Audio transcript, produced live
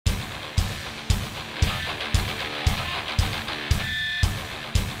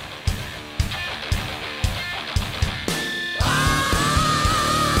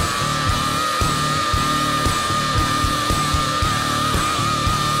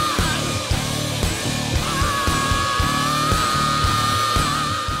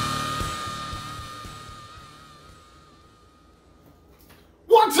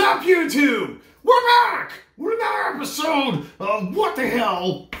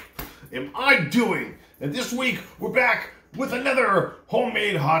am I doing? And this week, we're back with another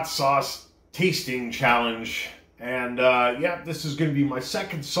homemade hot sauce tasting challenge. And yeah, this is going to be my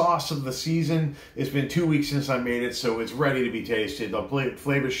second sauce of the season. It's been 2 weeks since I made it, so it's ready to be tasted. The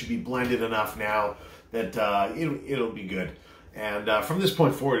flavors should be blended enough now that it'll be good. And from this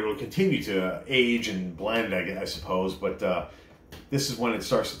point forward, it'll continue to age and blend, I suppose. But this is when it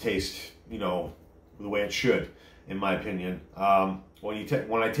starts to taste, you know, the way it should, in my opinion.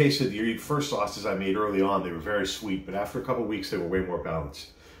 When I tasted the first sauces I made early on, they were very sweet. But after a couple of weeks, they were way more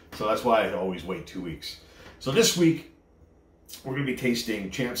balanced. So that's why I always wait 2 weeks. So this week, we're going to be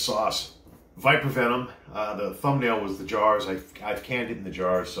tasting Sauce Viper Venom. The thumbnail was the jars. I've canned it in the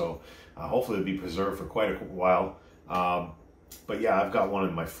jars, so hopefully it'll be preserved for quite a while. But yeah, I've got one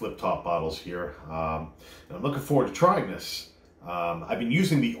in my flip-top bottles here. And I'm looking forward to trying this. I've been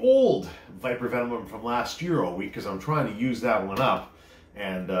using the old Viper Venom from last year all week because I'm trying to use that one up.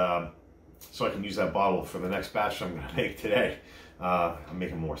 And so I can use that bottle for the next batch I'm going to make today. I'm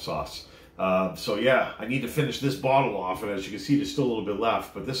making more sauce. So yeah, I need to finish this bottle off, and as you can see, there's still a little bit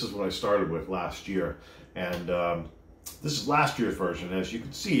left, but this is what I started with last year. And this is last year's version. As you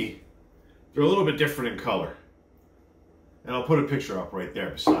can see, they're a little bit different in color. And I'll put a picture up right there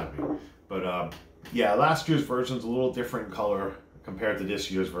beside me. But yeah, last year's version is a little different in color compared to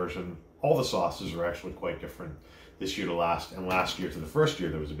this year's version. All the sauces are actually quite different this year to last, and last year to the first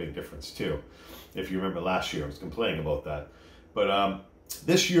year, there was a big difference too. If you remember last year, I was complaining about that. But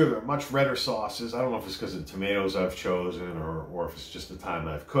this year, they're much redder sauces. I don't know if it's because of the tomatoes I've chosen, or if it's just the time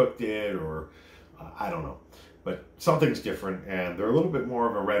I've cooked it, or I don't know. But something's different, and they're a little bit more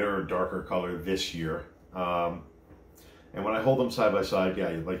of a redder, darker color this year. And when I hold them side by side, yeah,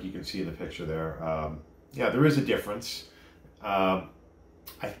 like you can see in the picture there, yeah, there is a difference.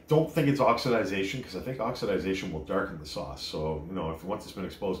 I don't think it's oxidization, because I think oxidization will darken the sauce. So, you know, once it's been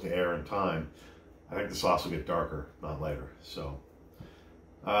exposed to air and time, I think the sauce will get darker, not lighter. So,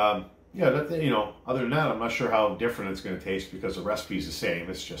 yeah, you know, other than that, I'm not sure how different it's going to taste because the recipe's the same.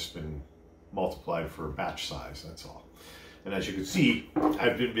 It's just been multiplied for batch size, that's all. And as you can see,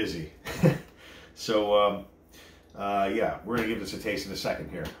 I've been busy. So, yeah, we're going to give this a taste in a second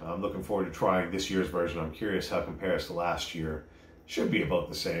here. I'm looking forward to trying this year's version. I'm curious how it compares to last year. Should be about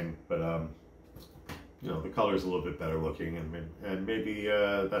the same, but, you know, the color is a little bit better looking, and maybe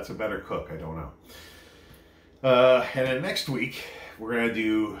that's a better cook. I don't know. And then next week, we're going to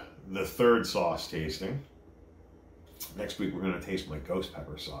do the third sauce tasting. Next week, we're going to taste my ghost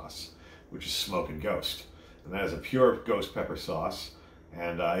pepper sauce, which is Smoking Ghost. And that is a pure ghost pepper sauce.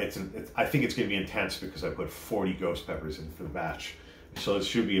 And I think it's going to be intense because I put 40 ghost peppers in for the batch. So it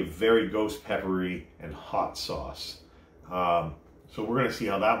should be a very ghost peppery and hot sauce. So we're going to see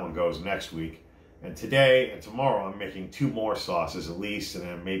how that one goes next week. And today and tomorrow, I'm making 2 more sauces at least, and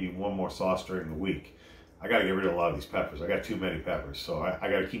then maybe 1 more sauce during the week. I got to get rid of a lot of these peppers. I got too many peppers, so I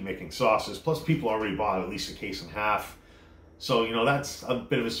got to keep making sauces. Plus, people already bought at least a case and a half. So, you know, that's a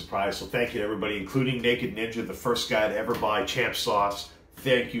bit of a surprise. So thank you to everybody, including Naked Ninja, the first guy to ever buy Champ sauce.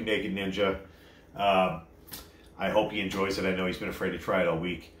 Thank you, Naked Ninja. I hope he enjoys it. I know he's been afraid to try it all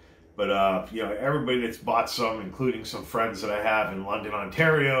week. But, you know, everybody that's bought some, including some friends that I have in London,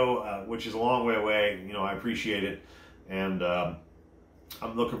 Ontario, which is a long way away, you know, I appreciate it. And I'm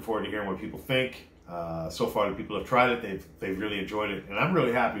looking forward to hearing what people think. So far, the people have tried it. They've really enjoyed it. And I'm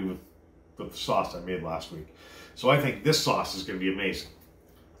really happy with the sauce I made last week. So I think this sauce is going to be amazing.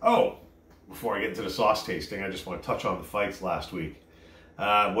 Oh, before I get into the sauce tasting, I just want to touch on the fights last week.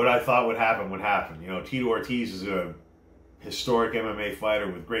 What I thought would happen. You know, Tito Ortiz is a historic MMA fighter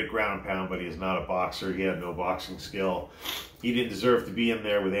with great ground and pound, but he is not a boxer. He had no boxing skill. He didn't deserve to be in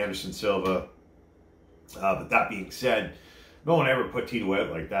there with Anderson Silva. But that being said, no one ever put Tito out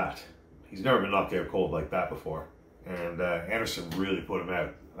like that. He's never been knocked out cold like that before. And Anderson really put him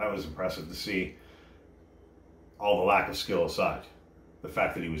out. That was impressive to see, all the lack of skill aside. The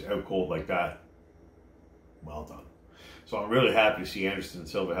fact that he was out cold like that, well done. So I'm really happy to see Anderson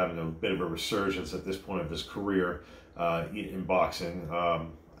Silva having a bit of a resurgence at this point of his career in boxing.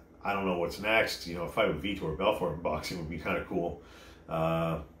 I don't know what's next. You know, a fight with Vitor or Belfort in boxing would be kind of cool.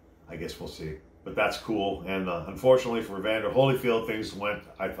 I guess we'll see. But that's cool. And unfortunately for Evander Holyfield, things went,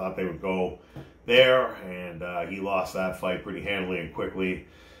 I thought they would go there. And he lost that fight pretty handily and quickly.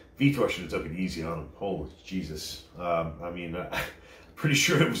 Vitor should have took it easy on him. Holy Jesus. I mean, pretty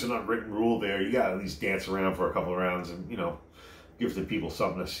sure it was an unwritten rule there. You got to at least dance around for a couple of rounds and, you know, give the people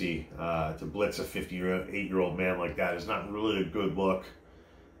something to see. To blitz a 58-year-old man like that is not really a good look.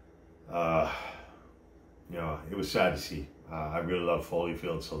 You know, it was sad to see. I really love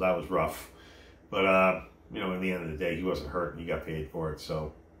Holyfield, so that was rough. But, you know, in the end of the day, he wasn't hurt and he got paid for it.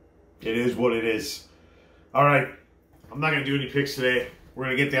 So It is what it is. All right. I'm not going to do any picks today. We're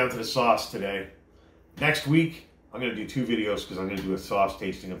going to get down to the sauce today. Next week, I'm going to do 2 videos because I'm going to do a sauce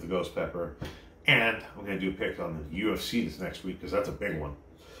tasting of the ghost pepper. And I'm going to do a pick on the UFC this next week because that's a big one.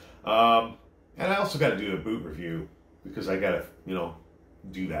 And I also got to do a boot review because I got to, you know,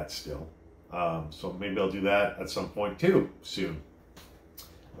 do that still. So maybe I'll do that at some point too soon.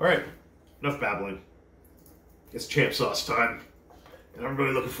 All right, enough babbling. It's champ sauce time. And I'm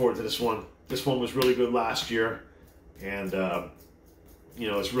really looking forward to this one. This one was really good last year. And, you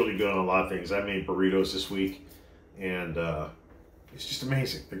know, it's really good on a lot of things. I made burritos this week. And it's just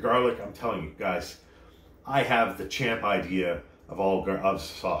amazing. The garlic, I'm telling you guys, I have the champ idea of all of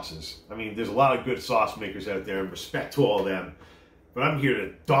sauces. I mean, there's a lot of good sauce makers out there, and respect to all of them. But I'm here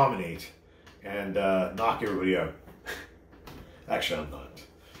to dominate and knock everybody out. Actually, I'm not.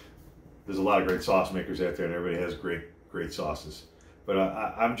 There's a lot of great sauce makers out there, and everybody has great sauces. But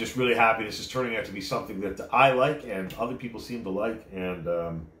I'm just really happy this is turning out to be something that I like and other people seem to like. And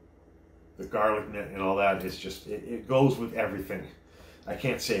the garlic and all that is just, it goes with everything. I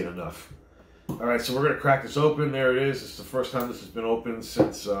can't say it enough. All right, so we're going to crack this open. There it is. It's the first time this has been opened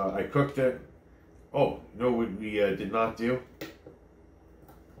since I cooked it. Oh, you know what we did not do?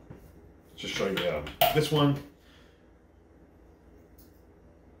 Just show you this one.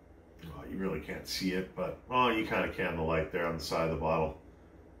 You really can't see it, but oh, you kind of can, the light there on the side of the bottle.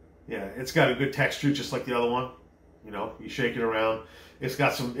 Yeah, it's got a good texture, just like the other one. You know, you shake it around. It's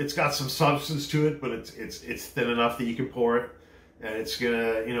got some substance to it, but it's thin enough that you can pour it, and it's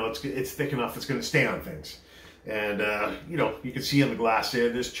gonna, you know, it's thick enough. It's gonna stay on things, and you know, you can see on the glass there.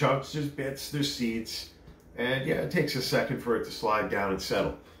 There's chunks, there's bits, there's seeds, and yeah, it takes a second for it to slide down and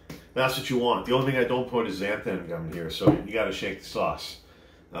settle. That's what you want. The only thing I don't put is xanthan gum in here, so you got to shake the sauce.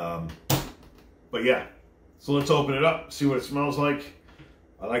 But yeah, so let's open it up, see what it smells like.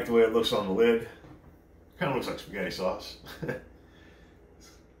 I like the way it looks on the lid. Kind of looks like spaghetti sauce.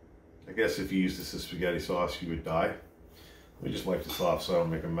 I guess if you use this as spaghetti sauce, you would die. Let me just wipe this off so I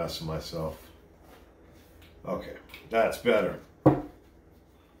don't make a mess of myself. Okay, that's better.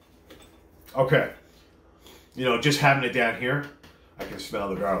 Okay, you know, just having it down here, I can smell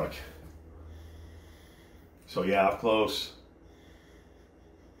the garlic. So yeah, up close,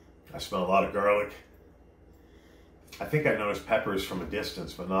 I smell a lot of garlic. I think I noticed peppers from a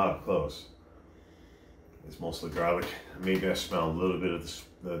distance, but not up close. It's mostly garlic. Maybe I smell a little bit of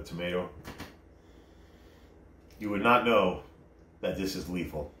the tomato. You would not know that this is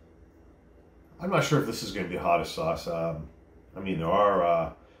lethal. I'm not sure if this is going to be the hottest sauce. I mean, there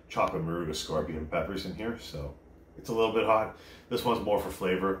are chocolate maruga scorpion peppers in here, so it's a little bit hot. This one's more for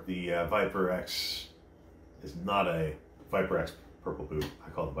flavor. The Viper X is not a Viper X purple boot.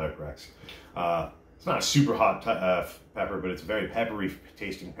 I call it Viper X. It's not a super hot pepper, but it's a very peppery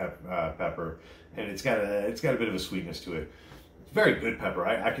tasting pepper, and it's got a bit of a sweetness to it. It's very good pepper.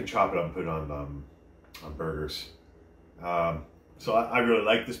 I can chop it up and put it on burgers. So I really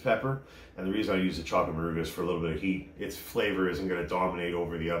like this pepper, and the reason I use the chocolate maruga is for a little bit of heat. Its flavor isn't going to dominate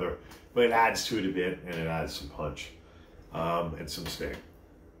over the other, but it adds to it a bit, and it adds some punch and some sting.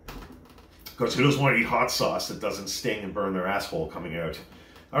 Because who doesn't want to eat hot sauce that doesn't sting and burn their asshole coming out?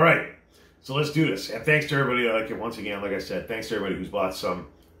 All right, so let's do this. And thanks to everybody, once again, like I said, thanks to everybody who's bought some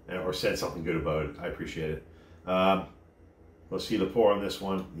or said something good about it. I appreciate it. Let's see the pour on this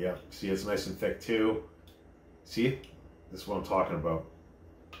one. Yeah, see, it's nice and thick too. See? This is what I'm talking about.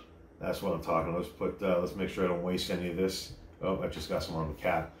 That's what I'm talking about. Let's make sure I don't waste any of this. Oh, I just got some on the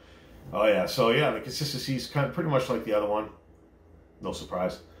cap. Oh yeah, so yeah, the consistency is kind of pretty much like the other one. No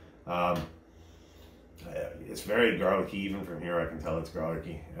surprise. It's very garlicky, even from here I can tell it's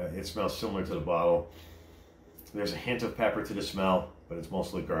garlicky. It smells similar to the bottle. There's a hint of pepper to the smell, but it's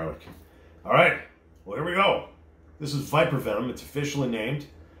mostly garlic. All right, well here we go. This is Viper Venom, it's officially named.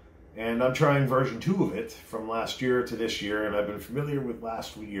 And I'm trying version 2 of it from last year to this year, and I've been familiar with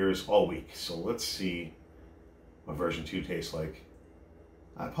last year's all week. So let's see what version 2 tastes like.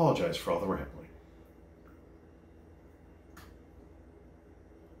 I apologize for all the rambling.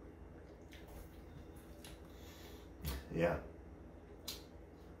 Yeah,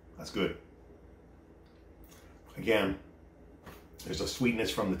 that's good. Again, there's a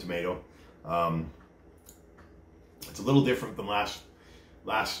sweetness from the tomato. It's a little different than the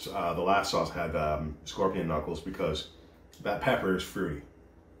last sauce had scorpion knuckles because that pepper is fruity,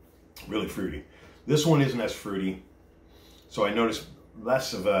 really fruity. This one isn't as fruity, so I noticed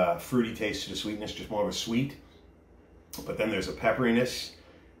less of a fruity taste to the sweetness, just more of a sweet. But then there's a pepperiness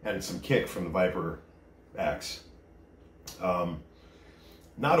and some kick from the Viper X.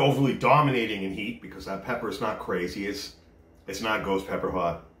 Not overly dominating in heat because that pepper is not crazy. It's not ghost pepper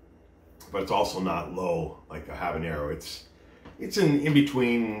hot. but it's also not low like a habanero. It's in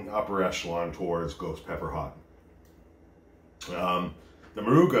between upper echelon towards ghost pepper hot. The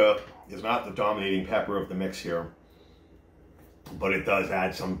Moruga is not the dominating pepper of the mix here, but it does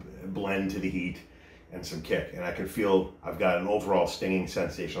add some blend to the heat and some kick. And I can feel I've got an overall stinging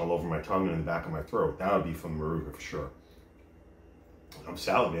sensation all over my tongue and in the back of my throat. That would be from the Moruga for sure. I'm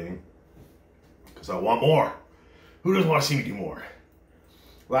salivating because I want more. Who doesn't want to see me do more?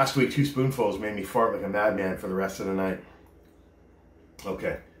 Last week, 2 spoonfuls made me fart like a madman for the rest of the night.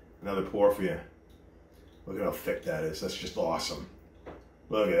 Okay, another pour for you. Look at how thick that is. That's just awesome.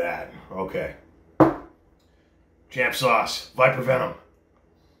 Look at that. Okay. Champ sauce, Viper Venom.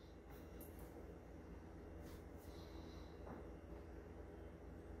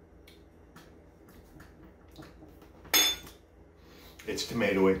 It's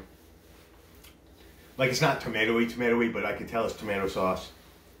tomatoey. Like, it's not tomatoey, but I can tell it's tomato sauce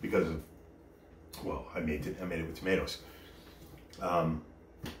because of, well, I made it with tomatoes.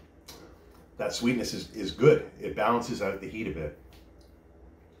 That sweetness is good. It balances out the heat a bit.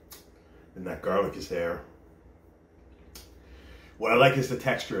 And that garlic is there. What I like is the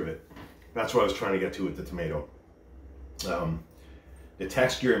texture of it. That's what I was trying to get to with the tomato. The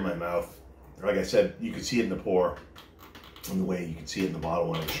texture in my mouth, like I said, you can see it in the pour, and the way you can see it in the bottle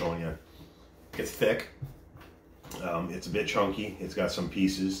when I'm showing you. It's thick. It's a bit chunky. It's got some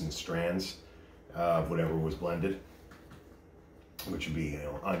pieces and strands of whatever was blended, which would be, you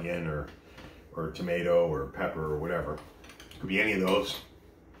know, onion or tomato or pepper or whatever. Could be any of those.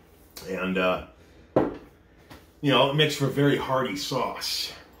 And you know, it makes for a very hearty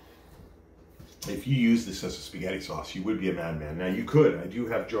sauce. If you use this as a spaghetti sauce, you would be a madman. Now you could. I do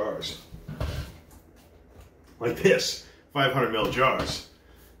have jars like this, 500 ml jars.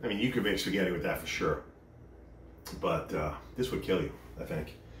 I mean, you could make spaghetti with that for sure. But this would kill you, I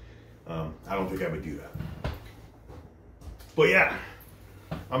think. I don't think I would do that. But yeah,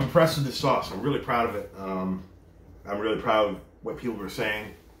 I'm impressed with this sauce. I'm really proud of it. I'm really proud of what people were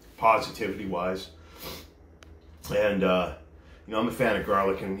saying, positivity-wise. And, you know, I'm a fan of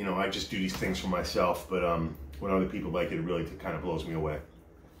garlic, and, you know, I just do these things for myself. But when other people like it, it really kind of blows me away.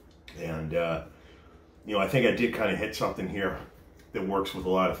 And, you know, I think I did kind of hit something here that works with a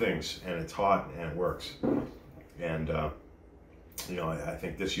lot of things. And it's hot, and it works. And, you know, I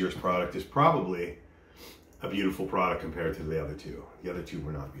think this year's product is probably a beautiful product compared to the other two. The other two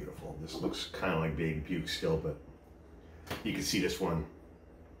were not beautiful. This looks kind of like baby puke still, but you can see this one,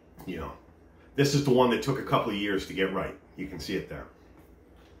 you know. This is the one that took a couple of years to get right. You can see it there.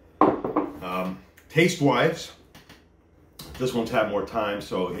 Taste-wise, this one's had more time,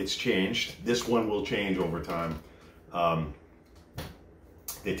 so it's changed. This one will change over time.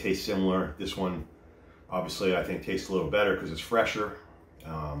 They taste similar. This one, obviously, I think tastes a little better because it's fresher.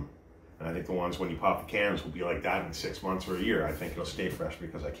 And I think the ones when you pop the cans will be like that in 6 months or a year. I think it'll stay fresh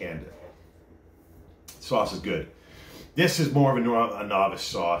because I canned it. The sauce is good. This is more of a novice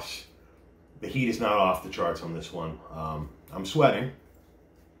sauce. The heat is not off the charts on this one. I'm sweating,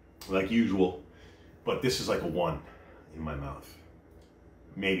 like usual, but this is like a 1 in my mouth.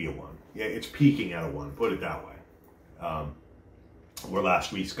 Maybe a 1. Yeah, it's peaking at a 1, put it that way. Where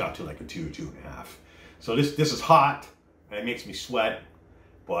last week's got to like a 2, 2.5. So this is hot, and it makes me sweat,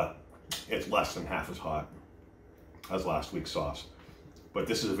 but it's less than half as hot as last week's sauce. But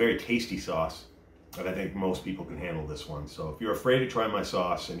this is a very tasty sauce, and I think most people can handle this one. So if you're afraid to try my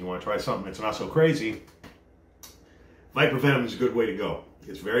sauce and you want to try something that's not so crazy, Viper Venom is a good way to go.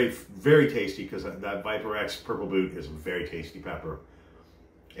 It's very, very tasty because that Viper X Purple Boot is a very tasty pepper.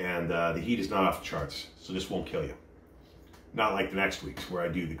 And the heat is not off the charts, so this won't kill you. Not like the next week's where I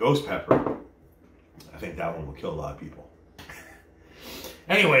do the ghost pepper. I think that one will kill a lot of people.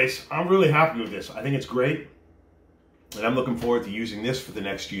 Anyways, I'm really happy with this. I think it's great. And I'm looking forward to using this for the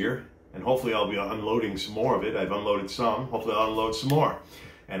next year. And hopefully I'll be unloading some more of it. I've unloaded some. Hopefully I'll unload some more.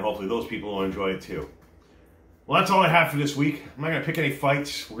 And hopefully those people will enjoy it too. Well, that's all I have for this week. I'm not going to pick any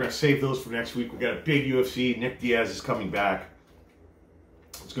fights. We're going to save those for next week. We've got a big UFC. Nick Diaz is coming back.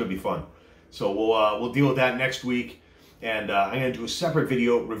 It's going to be fun. So we'll deal with that next week. And I'm going to do a separate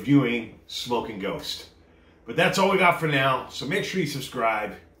video reviewing Smoking Ghost. But that's all we got for now. So make sure you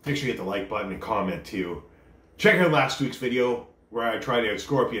subscribe. Make sure you hit the like button and comment too. Check out last week's video where I tried out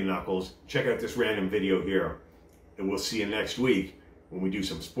Scorpion Knuckles. Check out this random video here. And we'll see you next week when we do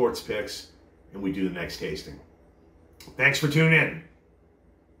some sports picks and we do the next tasting. Thanks for tuning in.